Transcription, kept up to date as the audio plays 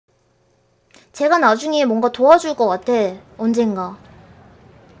제가 나중에 뭔가 도와줄 것 같아. 언젠가.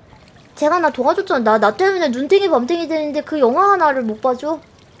 제가 나 도와줬잖아. 나 때문에 눈탱이 밤탱이 되는데 그 영화 하나를 못 봐줘.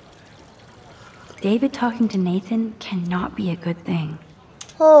 David talking to Nathan cannot be a good thing.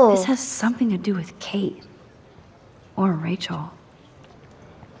 This has something to do with Kate. Or Rachel.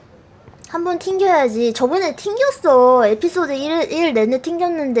 한번 튕겨야지. 저번에 튕겼어. 에피소드 1 내내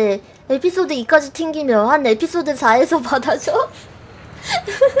튕겼는데 에피소드 2까지 튕기면 한 에피소드 4에서 받아줘?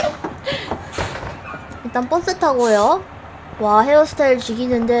 일단 버스 타고요. 와, 헤어스타일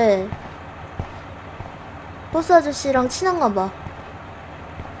죽이는데 버스 아저씨랑 친한가봐.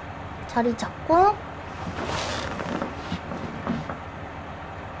 자리 잡고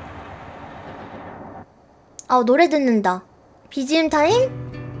아, 노래 듣는다. BGM 타임?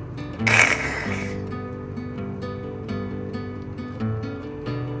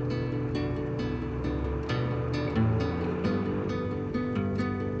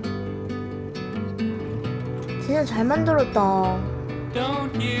 진짜 잘 만들었다.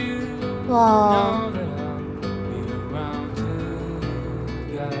 와.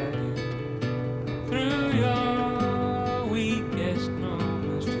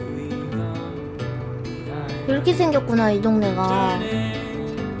 이렇게 생겼구나, 이 동네가.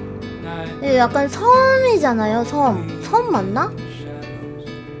 약간 섬이잖아요, 섬. 섬 맞나?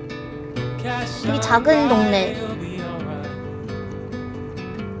 되게 작은 동네.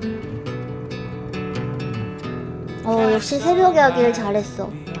 역시 새벽에 하길 잘했어.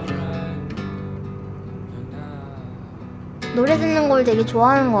 노래 듣는 걸 되게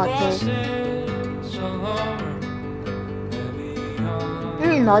좋아하는 것 같아.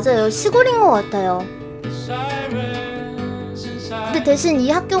 맞아요. 시골인 것 같아요. 근데 대신 이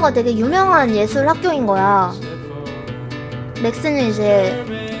학교가 되게 유명한 예술 학교인 거야. 맥스는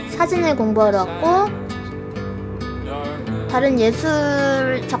이제 사진을 공부하러 왔고 다른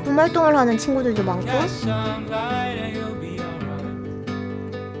예술 작품 활동을 하는 친구들도 많고.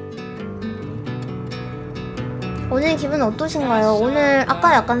 오늘 기분 어떠신가요? 오늘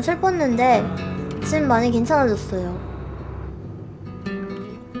아까 약간 슬펐는데 지금 많이 괜찮아졌어요.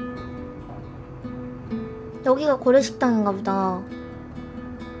 여기가 고래식당인가 보다.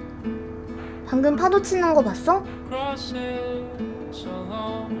 방금 파도 치는 거 봤어?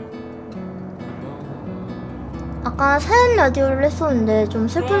 아까 사연 라디오를 했었는데 좀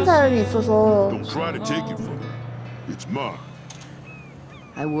슬픈 사연이 있어서.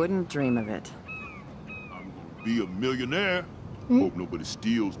 I wouldn't dream of it. Be a millionaire. Hope nobody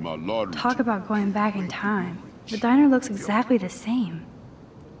steals my lottery. Talk about going back in time. The diner looks exactly the same.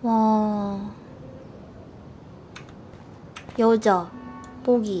 와. 여자.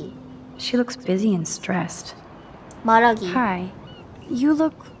 보기. She looks busy and stressed. 말하기. Hi. You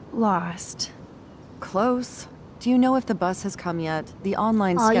look lost. Close. Do you know if the bus has come yet? The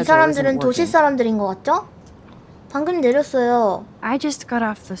online 아, 이 schedule isn't 사람들은 도시 working. 사람들인 것 같죠? 방금 내렸어요. I just got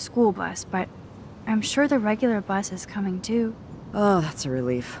off the school bus, but I'm sure the regular bus is coming too. Oh, that's a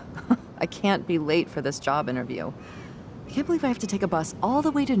relief. I can't be late for this job interview. I can't believe I have to take a bus all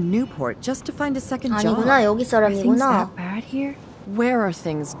the way to Newport just to find a second job. 아니구나, 여기 Are things 사람이구나. that bad here? Where are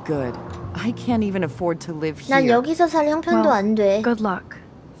things good? I can't even afford to live here. 난 여기서 살 형편도 Well, 안 돼. good luck.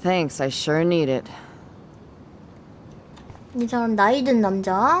 Thanks, I sure need it. 이 사람 나이 든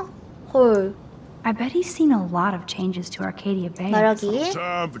남자. 헐. I bet he's seen a lot of changes to Arcadia Bay. 말하기.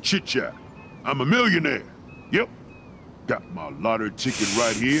 Time for chit chat. I'm a millionaire. Yep. Got my lottery ticket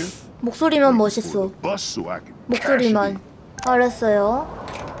right here. 목소리만 멋있어. Bus so I can cash it 목소리만. in. 알았어요.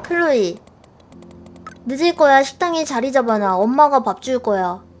 클로이. 늦을 거야. 식당에 자리 잡아놔. 엄마가 밥 줄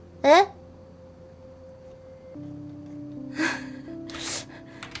거야. 에?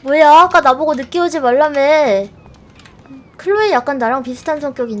 뭐야? 아까 나보고 늦게 오지 말라며. 클로이 약간 나랑 비슷한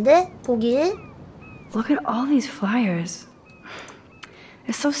성격인데? 보기. Look at all these flyers.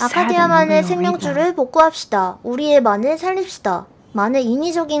 It's so sad that 아카디아만의 nobody will read them. 생명줄을 복구합시다. 우리의 만을 살립시다. 만의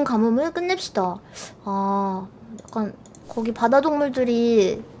인위적인 가뭄을 끝냅시다. 아, 약간 거기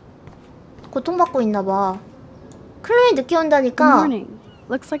바다동물들이 고통받고 있나봐. 클로이 늦게 온다니까 Morning.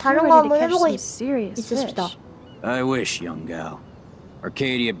 Looks like 다른 you're 거 ready to 한번 catch 해보고 some serious 있으십시다. fish. I wish, young gal.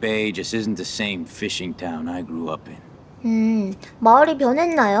 Arcadia Bay just isn't the same fishing town I grew up in. 마을이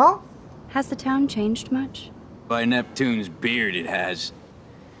변했나요? Has the town changed much? By Neptune's beard, it has.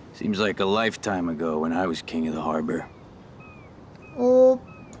 Seems like a lifetime ago when I was king of the harbor.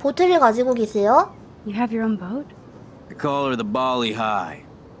 보트를 가지고 계세요? You have your own boat? I call her the Bali High.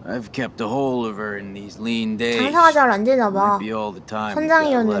 I've kept a hold of her in these lean days. 장사가 잘 안 되나봐. Might be all the time we got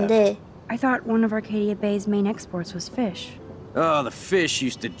left. 선장이었는데. I thought one of Arcadia Bay's main exports was fish. Oh, the fish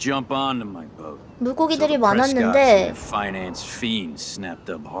used to jump onto my boat. 물고기들이 많았는데 finance fiends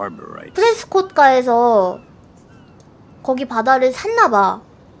snapped up harbor rights. 프레스콧가에서 거기 바다를 샀나봐.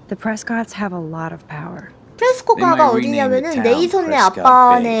 The Prescotts have a lot of power. 프레스콧가가 어디냐면은 네이선네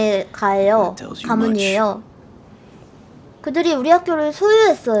아빠네 가예요. 가문이에요. 그들이 우리 학교를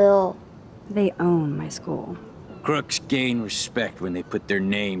소유했어요. They own my school. Crooks gain respect when they put their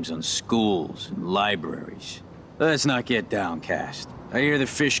names on schools and libraries. Let's not get downcast. I hear the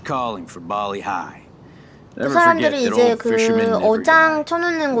fish calling for Bali High. 그 사람들이 이제 그 어장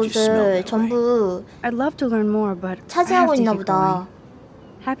쳐놓는 곳을 전부 I'd love to learn more, but 차지하고 있나 보다.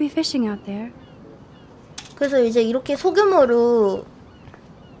 Happy fishing out there. 그래서 이제 이렇게 소규모로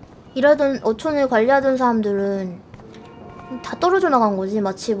일하던 어촌을 관리하던 사람들은 다 떨어져 나간 거지.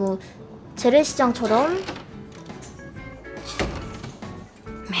 마치 뭐 재래시장처럼.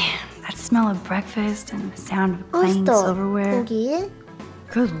 Man, that smell of breakfast and the sound of clean silverware. 고기.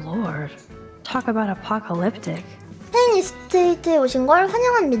 Good lord. Talk about apocalyptic. 펜 이스테이트에 오신 걸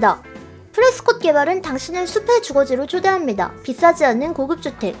환영합니다. 프레스콧 개발은 당신을 숲의 주거지로 초대합니다. 비싸지 않는 고급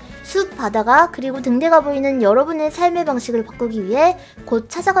주택, 숲, 바다가 그리고 등대가 보이는 여러분의 삶의 방식을 바꾸기 위해 곧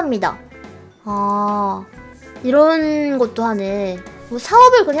찾아갑니다. 아, 이런 것도 하네. 뭐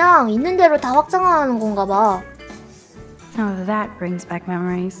사업을 그냥 있는 대로 다 확장하는 건가 봐. Oh, that brings back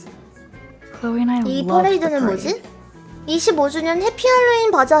memories. Chloe and I 이 loved the 퍼레이드는 parade. 뭐지? 25주년 해피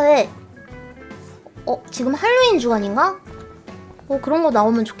할로윈 바자회. 지금 할로윈 주간인가? 그런 거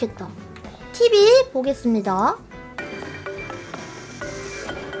나오면 좋겠다. TV 보겠습니다.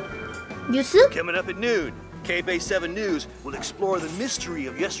 뉴스? Coming up at noon, KB7 News will explore the mystery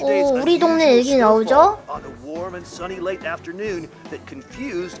of yesterday's 우리 동네 얘기 나오죠? on a warm and sunny late afternoon that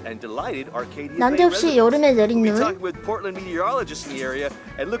confused and delighted Arcadia Bay 난데없이 residents. 여름에 내린 We'll be 눈. talking with Portland meteorologists in the area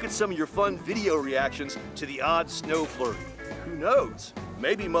and look at some of your fun video reactions to the odd snow flurry. Who knows?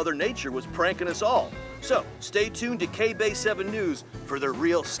 Maybe Mother Nature was pranking us all. So, stay tuned to KB7 News for the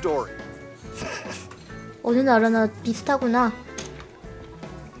real story. 어느 나라나 비슷하구나.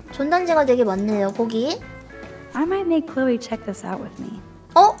 전단지가 되게 많네요. 거기. I might make Chloe check this out with me.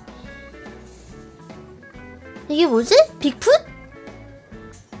 이게 뭐지? 빅풋?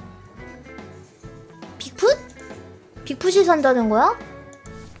 빅풋? 빅풋이 산다는 거야?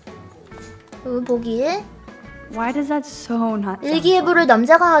 여기 보기에 Why does that so not sound 일기예보를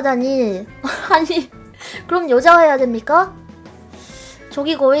남자가 하다니. 아니 그럼 여자가 해야 됩니까?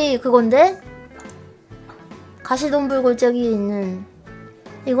 저기 거의 그건데? 가시덤불골짜기에 있는.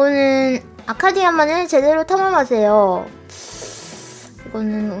 이거는 아카디아만을 제대로 탐험하세요.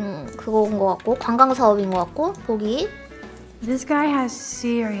 이거는 그거인 것 같고 관광 사업인 것 같고. 보기. This guy has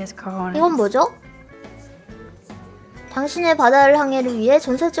serious cojones. 이건 뭐죠? 당신의 바다를 항해를 위해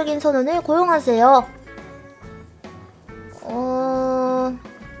전설적인 선원을 고용하세요.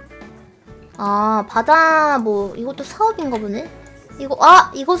 바다 뭐 이것도 사업인가 보네.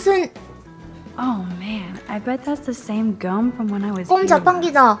 이것은 Oh man, I bet that's the same gum from when I was 껌 here.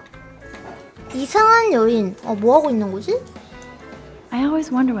 자판기다. 이상한 여인. 뭐 하고 있는 거지? I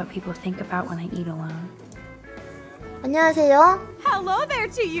always wonder what people think about when I eat alone. 안녕하세요. Hello there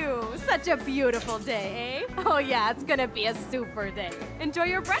to you. Such a beautiful day, eh? Oh yeah, it's gonna be a super day. Enjoy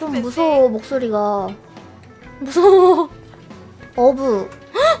your breakfast. 좀 무서워 목소리가. 무서워. 어부.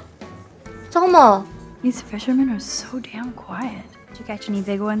 헉! 잠깐만. These fishermen are so damn quiet. Did you catch any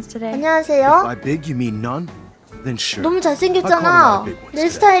big ones today? 안녕하세요. By big you mean none? Then sure. 너무 I'll call 잘생겼잖아. them out big ones 내 today.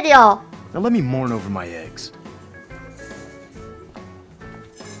 스타일이야. Now let me mourn over my eggs.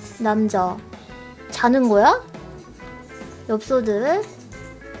 남자. 자는 거야? 엽서들.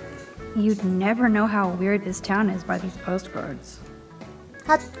 You'd never know how weird this town is by these postcards.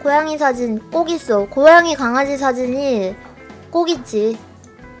 핫 고양이 사진 꼭 있어. 고양이 강아지 사진이 꼭 있지.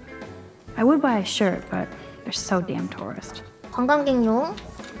 I would buy a shirt, but they're so damn tourist. 관광객용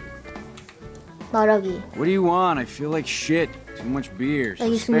말하기. What do you want? I feel like shit. Too much beer. So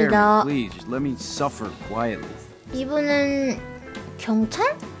spare 알겠습니다. me, please. Just let me suffer quietly. 이분은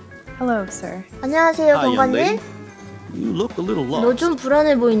경찰? Hello, sir. 안녕하세요, Hi, young 경관님. lady. You look a little 너 lost. 좀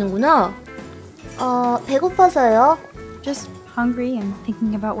불안해 보이는구나. 배고파서요. Just hungry and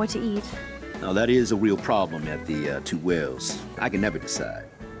thinking about what to eat. Now that is a real problem at the Two Wells. I can never decide.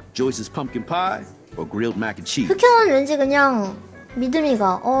 Joyce's pumpkin pie or grilled mac and cheese. 흑현은 왠지 그냥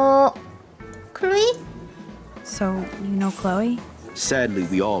믿음이가. 클로이? So, you know Chloe? Sadly,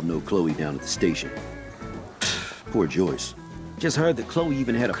 we all know Chloe down at the station. Poor Joyce. Just heard that Chloe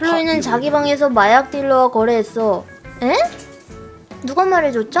even had a pot 클로이는 dealer 자기 in her 방에서 마약 딜러와 거래했어. 에? 누가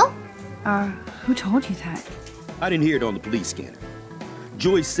말해줬죠? Who told you that? I didn't hear it on the police scanner.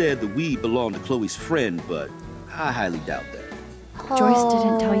 Joyce said the weed belonged to Chloe's friend, but I highly doubt that. Joyce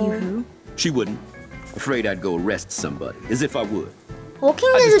didn't tell you who? She wouldn't. Afraid I'd go arrest somebody, as if I would.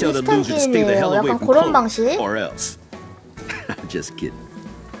 워킹데드 비슷한 게임이에요. 약간 그런 방식. Or else. Just kidding.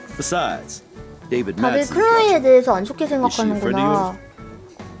 Besides, David 다들 Madsen's 클로이에 대해서 안 좋게 생각하는구나.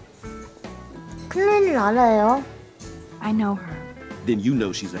 클로이를 알아요. I know her. Then you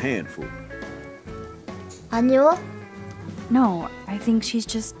know she's a handful. 아니요. No, I think she's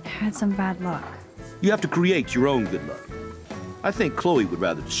just had some bad luck. You have to create your own good luck. I think Chloe would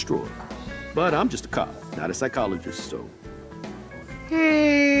rather destroy. But I'm just a cop, not a psychologist, so...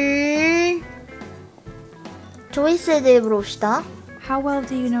 조이스에 대해 물어봅시다. How well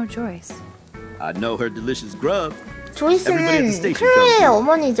do you know Joyce? I know her delicious grub. 조이스는 클로이의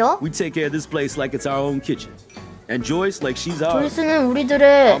어머니죠. We take care of this place like it's our own kitchen. And Joyce like she's our 조이스는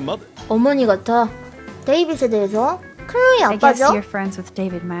우리들의 mother. 어머니 같아. 데이빗에 대해서 클로이 I guess 아빠죠? you're friends with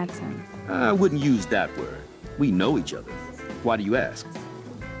David Madsen. I wouldn't use that word. We know each other. Why do you ask?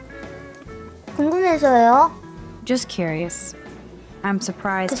 궁금해서요. Just curious. I'm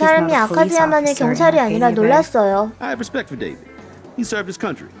surprised 그 he's not 사람이 a police 아카디아만의 officer in 경찰이 아니라 Arcadia Bay. 놀랐어요. I have respect for David. He served his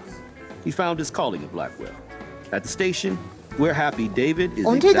country. He found his calling at Blackwell. At the station, we're happy David is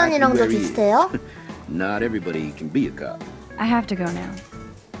exactly 언태단이랑도 where he is. 비슷해요? Not everybody can be a cop. I have to go now.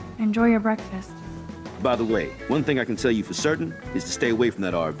 Enjoy your breakfast. By the way, one thing I can tell you for certain is to stay away from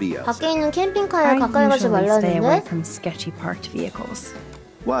that RV outside. 밖에 있는 캠핑카에 I 가까이 가지 usually stay away 말라는데 from sketchy parked vehicles.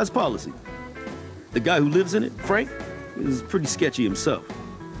 Wise policy. The guy who lives in it, Frank, is pretty sketchy himself.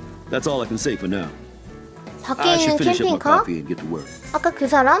 That's all I can say for now. 밖에 I 있는 should finish up my 캠핑카? coffee and get to work. 아까 그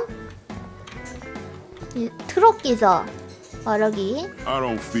사람? 이 트럭 기사 말하기. I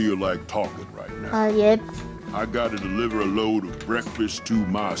don't feel like talking right now. 아 예. I gotta deliver a load of breakfast to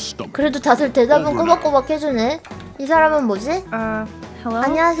my stomach. 그래도 다들 대답은 꼬박꼬박 해주네. 이 사람은 뭐지? Hello?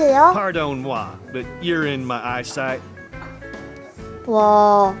 안녕하세요. Pardon moi, but you're in my eyesight.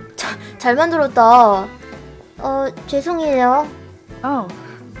 와, 잘 만들었다. 죄송해요. Oh,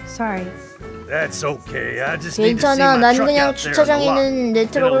 sorry. That's okay. I just need to see 괜찮아. my 난 truck 그냥 out there in the 주차장에 lot. 있는 내 Been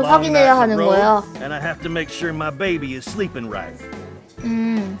a 트럭을 long 확인해야 night 하는 for road, 거야. and I have to make sure my baby is sleeping right.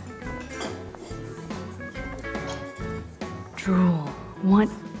 Drool.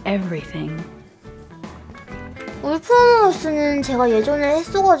 Want everything. 울프모스는 제가 예전에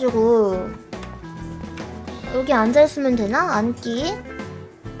했어가지고 여기 앉아있으면 되나? 앉기?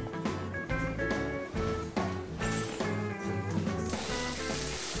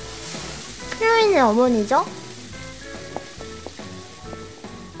 클로이의 어머니죠?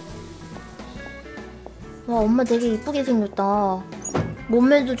 와, 엄마 되게 이쁘게 생겼다.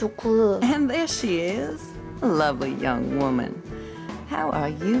 몸매도 좋고. And there she is. Lovely young woman. How are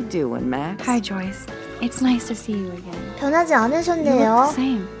you doing, Max? Hi, Joyce. It's nice to see you again. 변하지 You look 않으셨네요. the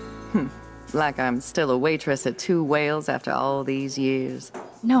same. Like I'm still a waitress at Two Whales after all these years.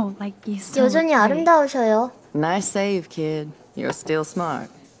 No, like you still look 여전히 great. 아름다우셔요. Nice save, kid. You're still smart.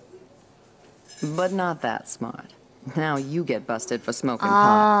 But not that smart. Now you get busted for smoking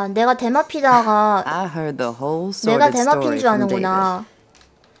pot. 아, 내가 대마피다가 I heard the whole 내가 sordid 대마 핀 story 줄 from David. 아는구나.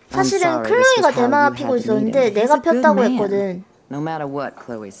 사실은 sorry, this 클로이가 was how 대마 you 피고 had to meet 있었는데 him. He's 내가 a good 폈다고 man, 했거든. No matter what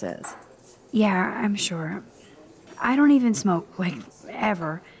Chloe says. Yeah, I'm sure. I don't even smoke, like,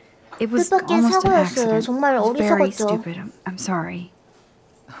 ever. It was 뜻밖의 almost an 사고였어요. accident. 정말 It was very 어리석었죠. stupid. I'm sorry.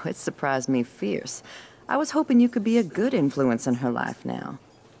 Oh, it surprised me fierce. I was hoping you could be a good influence in her life now.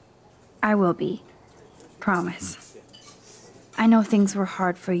 I will be. Promise. I know things were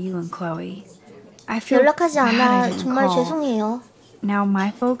hard for you and Chloe. I feel 연락하지 bad I 않아 didn't 정말 call. 죄송해요. Now my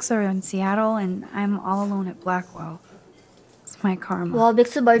folks are in Seattle and I'm all alone at Blackwell. It's my karma. 와,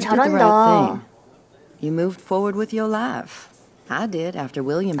 맥스 말 You did the right 잘한다. thing. You moved forward with your life. I did after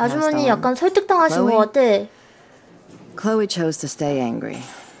William passed 아주머니 on. 약간 설득당하신 것 같아. Chloe chose to stay angry.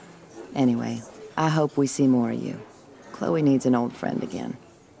 Anyway, I hope we see more of you. Chloe needs an old friend again.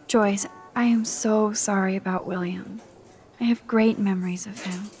 Joyce, I am so sorry about William. I have great memories of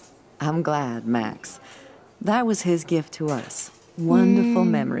him. I'm glad, Max. That was his gift to us. Wonderful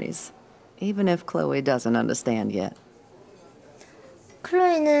memories. Even if Chloe doesn't understand yet.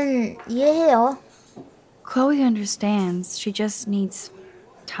 클로이는 이해해요. Chloe understands. She just needs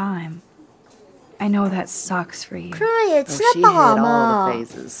time. I know that sucks for you. 클로이의 She hit 친아빠가 all 아마 the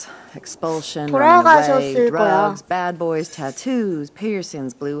phases. Expulsion, running away, 돌아가셨을 거야. drugs, bad boys, tattoos,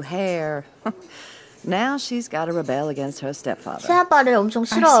 piercings, blue hair. Now she's got to rebel against her stepfather. 친아빠를 엄청 I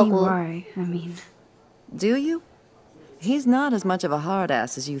see 싫어하고. why. I mean, Do you? He's not as much of a hard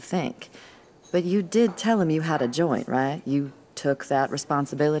ass as you think. But you did tell him you had a joint, right? You took that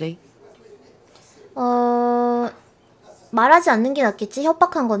responsibility? 말하지 않는 게 낫겠지?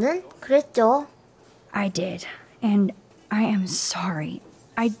 협박한 거는? 그랬죠. I did. And I am sorry.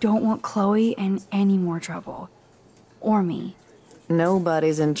 I don't want Chloe in any more trouble. Or me.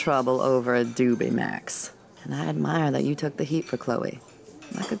 Nobody's in trouble over a doobie, Max. And I admire that you took the heat for Chloe.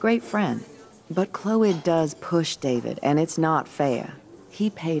 Like a great friend. But Chloe does push David, and it's not fair. He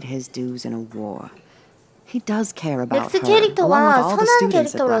paid his dues in a war. He does care about 렉스 her, along with 캐릭터가 all the 선한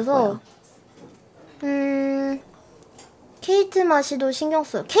students at 캐릭터라서 Blackwell. 케이트 마시도 신경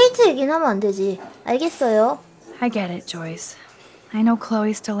써요. 케이트 얘기는 하면 안 되지. 알겠어요. I get it, Joyce. I know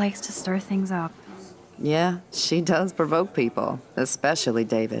Chloe still likes to stir things up. Yeah, she does provoke people, especially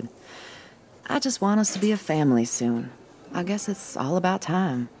David. I just want us to be a family soon. I guess it's all about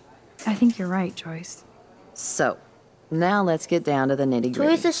time. I think you're right, Joyce. So, now let's get down to the nitty-gritty.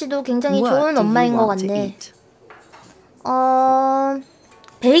 조이스 씨도 굉장히 What 좋은 do you 엄마인 것 want to 같네. eat?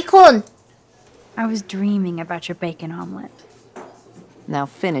 베이컨! I was dreaming about your bacon omelet. Now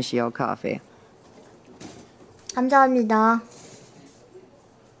finish your coffee. 감사합니다.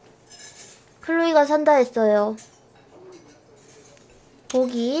 클로이가 산다 했어요.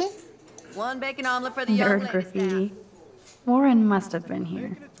 보기. One bacon omelet for the Nerd graffiti. Warren must have been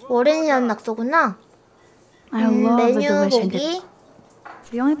here. 워렌이라는 낙서구나. I love the 메뉴 delicious. 보기.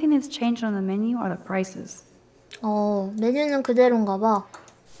 The only thing that's changed on the menu are the prices. 메뉴는 그대로인가 봐.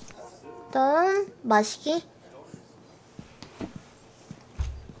 일단 마시기.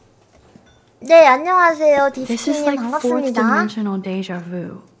 네, 안녕하세요. This is 디스키님 like fourth 반갑습니다. dimensional deja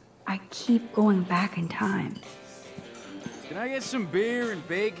vu. I keep going back in time. Can I get some beer and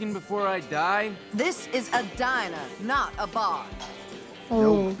bacon before I die? This is a diner, not a bar.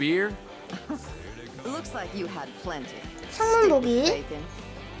 No beer? Looks like you had plenty. 창문 보기. Bacon.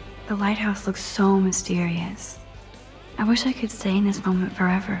 The lighthouse looks so mysterious. I wish I could stay in this moment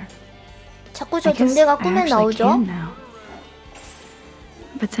forever. 자꾸 I 저 guess 등대가 I 꿈에 actually 나오죠? can now.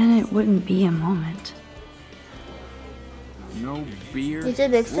 But then it wouldn't be a moment. No beer? 이제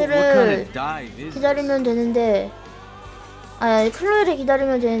What kind 맥스를 of dive is 기다리면 되는데 클로이를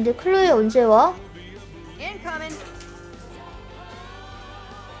기다리면 되는데 클로이 언제 와? Incoming.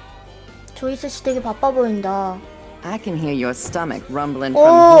 조이스 씨 되게 바빠 보인다. I can hear your stomach rumbling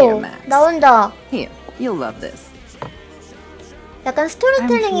from here, 오, Max. 나온다. Here, you'll love this. 약간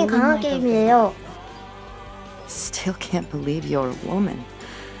스토리텔링이 I'm 강한 feeling like a 게임이에요. Still can't believe you're a woman.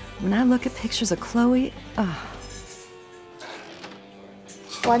 When I look at pictures of Chloe,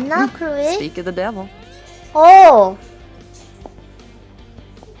 왔나, 클로이? speak of the devil. 오.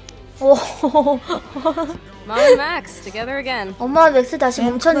 Mom and Max, together again. 엄마와 맥스 다시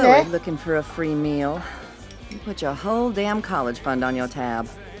And Chloe 뭉쳤네. looking for a free meal. You put your whole damn college fund on your tab.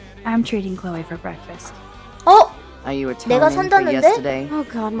 I'm treating Chloe for breakfast. Are you 내가 atoning for 산다는데? yesterday? Oh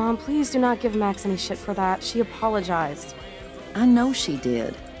god, Mom, please do not give Max any shit for that. She apologized. I know she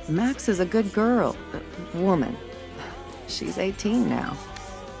did. Max is a good girl. Woman. She's 18 now.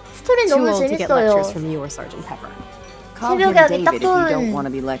 스토리 Too 너무 old to get lectures 재밌어요. from you or Sergeant Pepper. Call him 새벽에 하기 David 딱 if you 좋은 don't want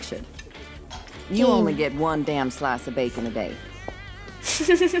to be lectured. You 게임. only get one damn slice of bacon a day.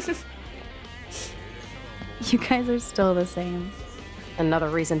 You guys are still the same. Another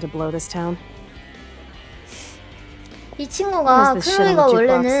reason to blow this town. 이 친구가 What is this shit on 클로이가 the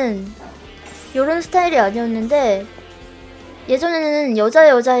원래는 요런 스타일이 아니었는데 예전에는 여자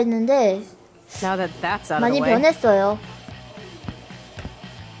했는데 Now that that's out of 많이 the way, 변했어요.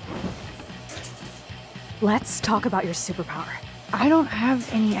 let's talk about your superpower. I don't have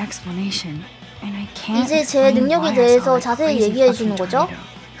any explanation, and I can't 이제 제 explain 능력에 why I 대해서 saw that 자세히 crazy 얘기해 fucking 주는 거죠? tornado.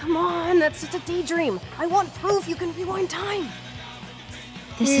 Come on, that's just a daydream. I want proof you can rewind time.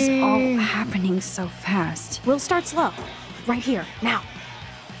 This is all happening so fast. We'll start slow. Right here, now.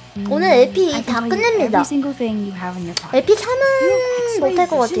 오늘 LP I can 다 tell you 끝냅니다. every single thing you have in your pocket. LP 3은 못할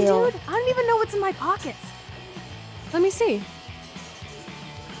것 Vision, 같아요. dude? I don't even know what's in my pockets. Let me see.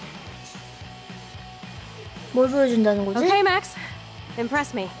 뭘 보여준다는 거지? Okay, Max.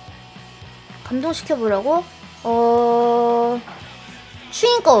 Impress me. 감동시켜보라고?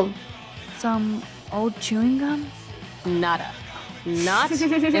 추잉껌. Some old chewing gum? Nada. Not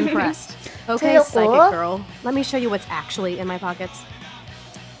impressed. Okay, 틀렸고. psychic girl. Let me show you what's actually in my pockets.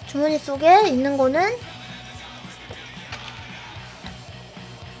 주머니 속에 있는 거는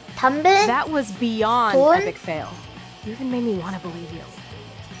담배? That was beyond 돈? epic fail. You even made me want to believe you.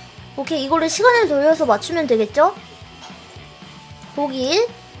 오케이, 이거를 시간을 돌려서 맞추면 되겠죠? 보기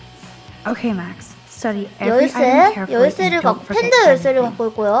Okay, Max. Study every item 열쇠, carefully 열쇠를 and don't 갖고 forget 팬더 열쇠를 anything. 갖고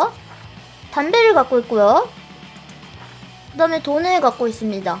있고요. 담배를 갖고 있고요. 그 다음에 돈을 갖고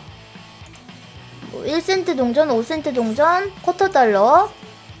있습니다. 1센트 동전, 5센트 동전, 쿼터 달러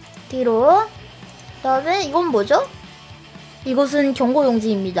뒤로. 그 다음에 이건 뭐죠? 이것은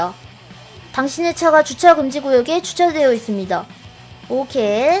경고용지입니다. 당신의 차가 주차 금지 구역에 주차되어 있습니다.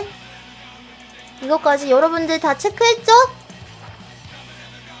 오케이. 이것까지 여러분들 다 체크했죠?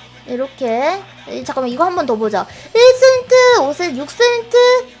 이렇게. 잠깐만, 이거 한 번 더 보자. 1센트, 5센트,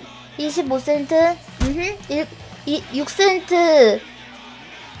 6센트, 25센트, 6센트,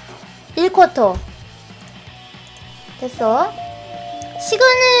 1쿼터. 됐어.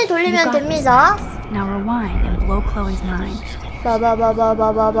 시간을 돌리면 됩니다. Now rewind and blow Chloe's mind.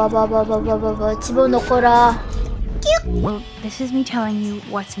 바바바바바바바바바바바바바 집어넣거라. Well, this is me telling you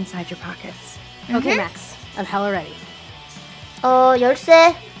what's inside your pockets. Okay, Max. I'm hella ready.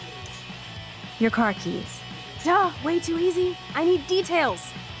 열쇠. Your car keys. Duh, way too easy. I need details.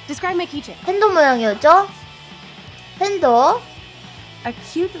 Describe my keychain. 핸드 모양이었죠? 핸드. A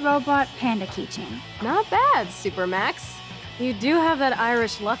cute robot panda keychain. Not bad, Super Max. You do have that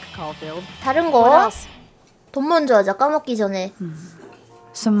Irish luck, Caulfield. 다른 What 거. else? 돈 먼저 하자. 까먹기 전에.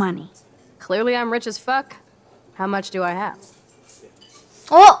 Some money. Clearly I'm rich as fuck. How much do I have?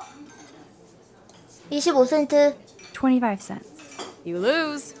 25센트. 25 cents. You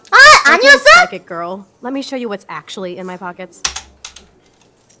lose. 아니었어? Psychic girl. Let me show you what's actually in my pockets.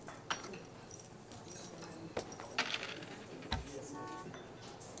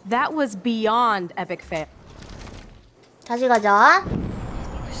 That was beyond epic fail. 다시 가자.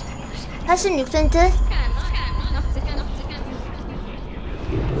 86센트.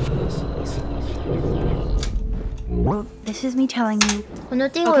 This is me telling you.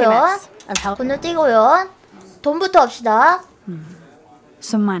 건너뛰고요. Max. I'm hella. 건너뛰고요. 돈부터 합시다.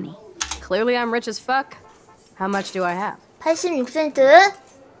 Some money. Clearly I'm rich as fuck. How much do I have? 86센트.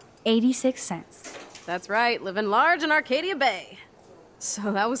 86 cents. That's right, living large in Arcadia Bay.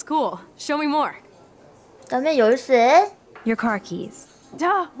 So that was cool. Show me more. 그다음에 열쇠. Your car keys.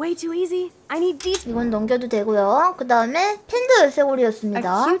 Duh, way too easy. I need details. 이건 넘겨도 되고요. 그다음에 팬더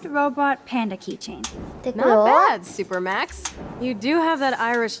열쇠고리였습니다. A cute robot panda keychain. Not 됐고요. bad, Super Max. You do have that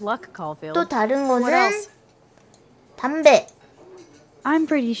Irish luck, Caulfield. 또 다른 What 거는 else? 담배. I'm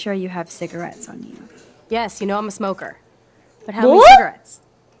pretty sure you have cigarettes on you. Yes, you know I'm a smoker. But how 뭐? many cigarettes?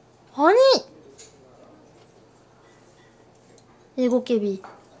 아니. 7개비.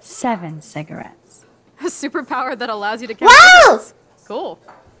 7 cigarettes. A superpower that allows you to count 와우! cigarettes. Cool.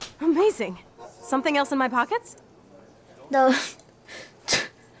 Amazing. Something else in my pockets? 나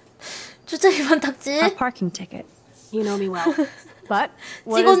주차 위반 A 탁지. parking ticket. You know me well. But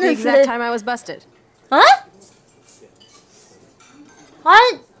what is the exact time I was busted? 어?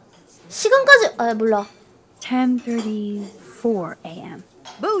 아니 시간까지 몰라. 10:34 a.m.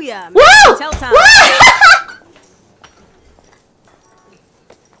 Booyah! Wow! Tell time.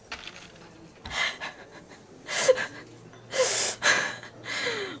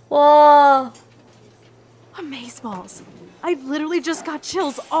 와. Amazeballs. I literally just got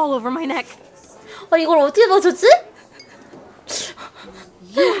chills all over my neck. 이걸 어떻게 맞췄지?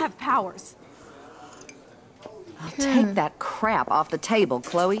 You have powers. Take that crap off the table,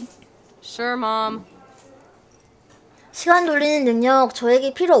 Chloe. Sure, Mom. 시간 돌리는 능력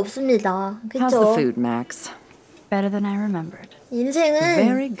저에게 필요 없습니다. How's the 그쵸? food, Max? Better than I remembered. Very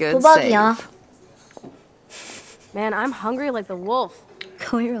인생은 good 도박이야. save. Man, I'm hungry like the wolf.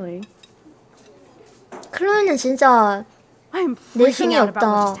 Clearly. 클로이는 진짜 I'm 내숭이 freaking out about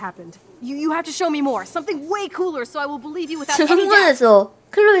what 없다. just happened. You have to show me more. Something way cooler so I will believe you without 지금 any doubt. 흥분했어.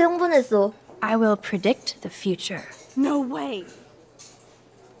 클로이 흥분했어. I will predict the future. No way.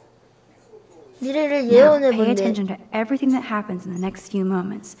 미래를 Now, 예언해 pay 본대. attention to everything that happens in the next few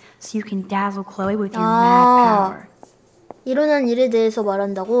moments so you can dazzle Chloe with your 아. mad power. 일어난 일에 대해서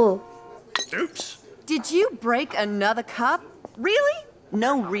말한다고. Oops. Did you break another cup? Really?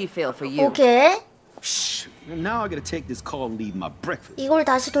 No refill for you. 오케이. Shh. Now I gotta take this call and leave my breakfast. 이걸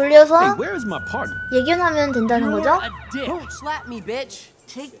다시 Hey, 돌려서 where is my partner? 예견하면 된다는 거죠? Don't slap me, bitch.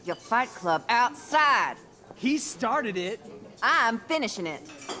 Take your fight club outside. He started it. I'm finishing it.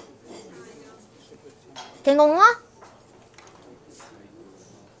 된 건가?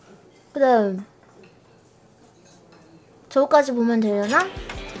 그 다음 저거까지 보면 되려나?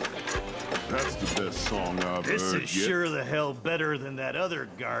 That's the best song I've This heard is yet. sure the hell better than that other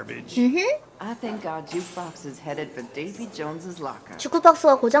garbage. I think our jukebox is headed for Davy Jones's locker.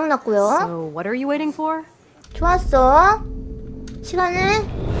 주크박스가 고장났고요. So what are you waiting for? 좋았어. 시간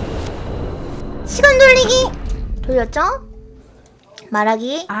돌리기 돌렸죠?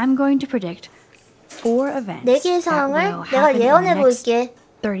 말하기 I'm going to predict 4 events 네 개의 that 상황을 will 내가 happen in 예언해 the next 볼게.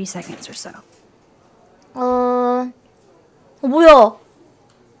 30 seconds or so. 뭐야?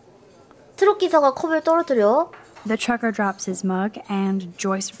 트럭 기사가 컵을 떨어뜨려. The trucker drops his mug and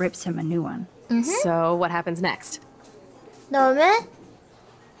Joyce rips him a new one. So what happens next? 그다음에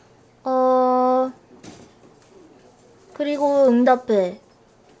그리고 응답해.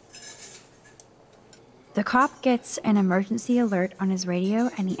 The cop gets an emergency alert on his radio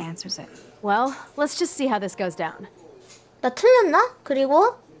and he answers it. Well, let's just see how this goes down. 나 틀렸나?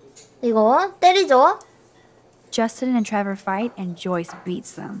 그리고 이거 때리죠. Justin and Trevor fight and Joyce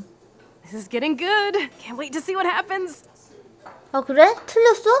beats them. This is getting good. Can't wait to see what happens. 아 그래?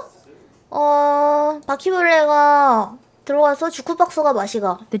 틀렸어? 바퀴벌레가 들어와서 주쿠박스가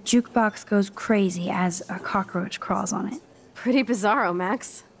맛이가. The jukebox goes crazy as a cockroach crawls on it. Pretty bizarro,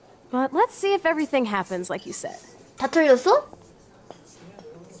 Max. But let's see if everything happens like you said. 다 틀렸어?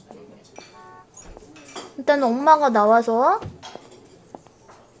 일단 엄마가 나와서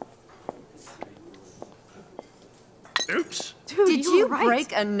Oops. Dude, Did you right.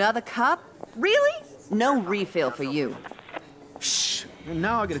 break another cup? Really? No refill for you. Shh. And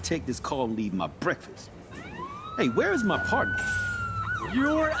now I gotta take this call and leave my breakfast. Hey, where is my partner?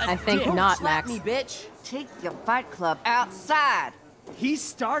 You're a I think dick. not, Slap Max. me, bitch. Take your fight club outside. He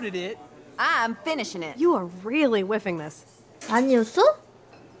started it. I'm finishing it. You are really whiffing this. 아니었어?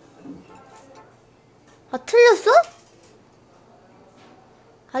 아 틀렸어?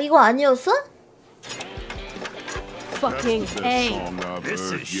 아 이거 아니었어? Fucking A.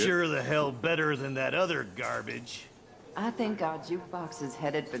 This is sure the hell better than that other garbage. I think our jukebox is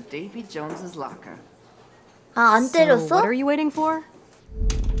headed for Davy Jones's locker. 아 안 So, 때렸어? what are you waiting for?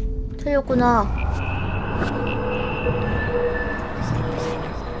 틀렸구나.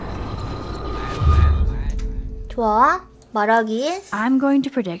 좋아. 말하기. I'm going to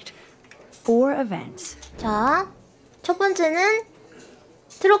predict 4 events. 자, 첫 번째는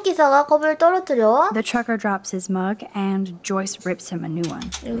트럭 기사가 컵을 떨어뜨려. The trucker drops his mug and Joyce rips him a new one.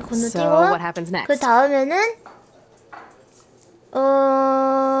 여기 So, 건너뛰고. what happens next? 그 다음에는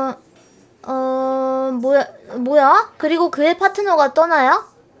뭐야? 그리고 그의 파트너가 떠나요?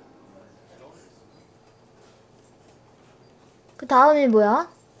 그 다음이 뭐야?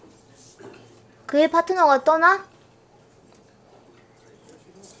 그의 파트너가 떠나?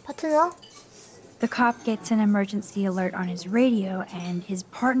 파트너? The cop gets an emergency alert on his radio and his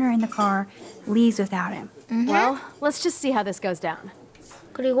partner in the car leaves without him. Well, let's just see how this goes down.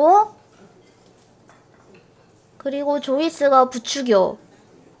 그리고 조이스가 부추겨.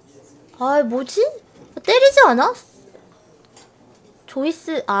 아, 뭐지? 때리지 않아?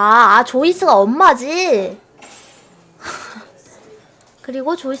 조이스, 조이스가 엄마지.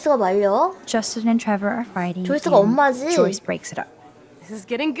 그리고 조이스가 말려. Justin and Trevor are fighting 조이스가 and 엄마지. Joyce breaks it up. This is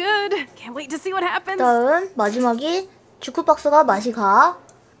getting good. Can't wait to see what happens. 다음 마지막이 주크박스가 맛이 가.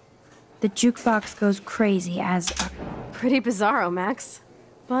 The jukebox goes crazy as a... Pretty bizarro, Max.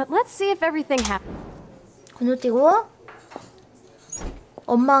 But let's see if everything happens. 건너뛰고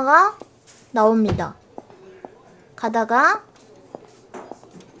엄마가 나옵니다. 가다가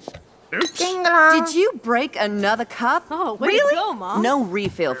쨍그랑. Did you break another cup? Oh, way really? to go, Mom. No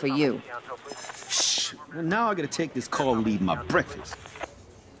refill for you. Shh. And now I gotta take this call and leave my breakfast.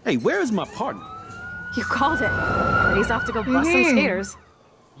 Hey, where is my partner? You called it. He's off to go bust some skaters.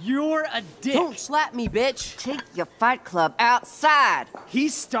 You're a dick. Don't slap me, bitch. Take your fight club outside. He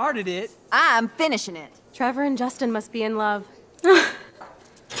started it. I'm finishing it. Trevor and Justin must be in love.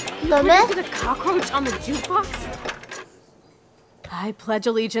 그다음에 Did a cockroach on the jukebox? I pledge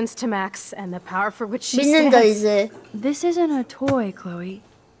allegiance to Max and the power for which she 믿는다 stands. 이제. This isn't a toy, Chloe.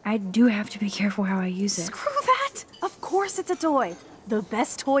 I do have to be careful how I use it. Screw that! Of course it's a toy. The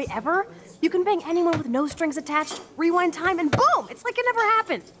best toy ever? You can bang anyone with no strings attached, rewind time, and boom! It's like it never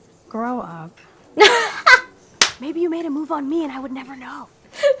happened. Grow up. Maybe you made a move on me and I would never know.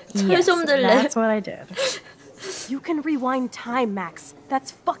 Yes, 좀 들래. that's what I did. You can rewind time, Max.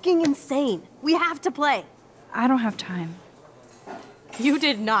 That's fucking insane. We have to play. I don't have time. You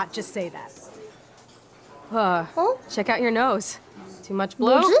did not just say that. 어? Check out your nose. Too much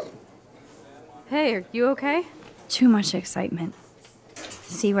blow? 뭐지? Hey, are you okay? Too much excitement.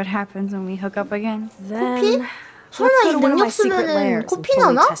 See what happens when we hook up again? Then 설마 let's 이 go to one of my 능력 secret 쓰면은 lairs and 코피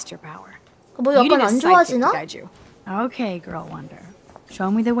fully 나나? test your power. 뭐 You need 약간 a 안 sidekick to 좋아지나? guide you. Okay, girl wonder.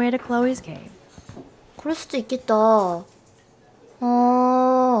 Show me the way to Chloe's cave. 그럴 수도 있겠다.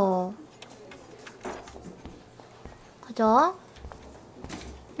 가자.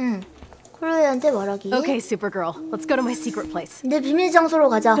 응. 클로에한테 말하기. Okay, Supergirl. Let's go to my secret place. 내 비밀 장소로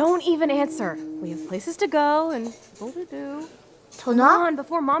가자. Don't even answer. We have places to go and people to do. Come 전화? on,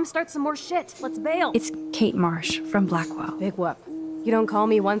 before Mom starts some more shit. Let's bail. It's Kate Marsh from Blackwell. Big whoop. You don't call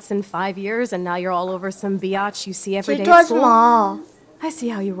me once in 5 years and now you're all over some biatch you see every day at 질투하지 school? 마. I see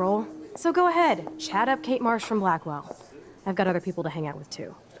how you roll. So go ahead. Chat up Kate Marsh from Blackwell. I've got other people to hang out with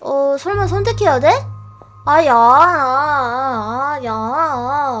too. 설마 선택해야 돼? 야.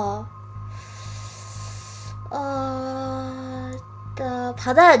 일단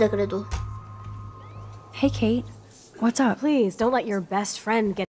받아야 돼 그래도. Hey, Kate. What's up? Please don't let your best friend get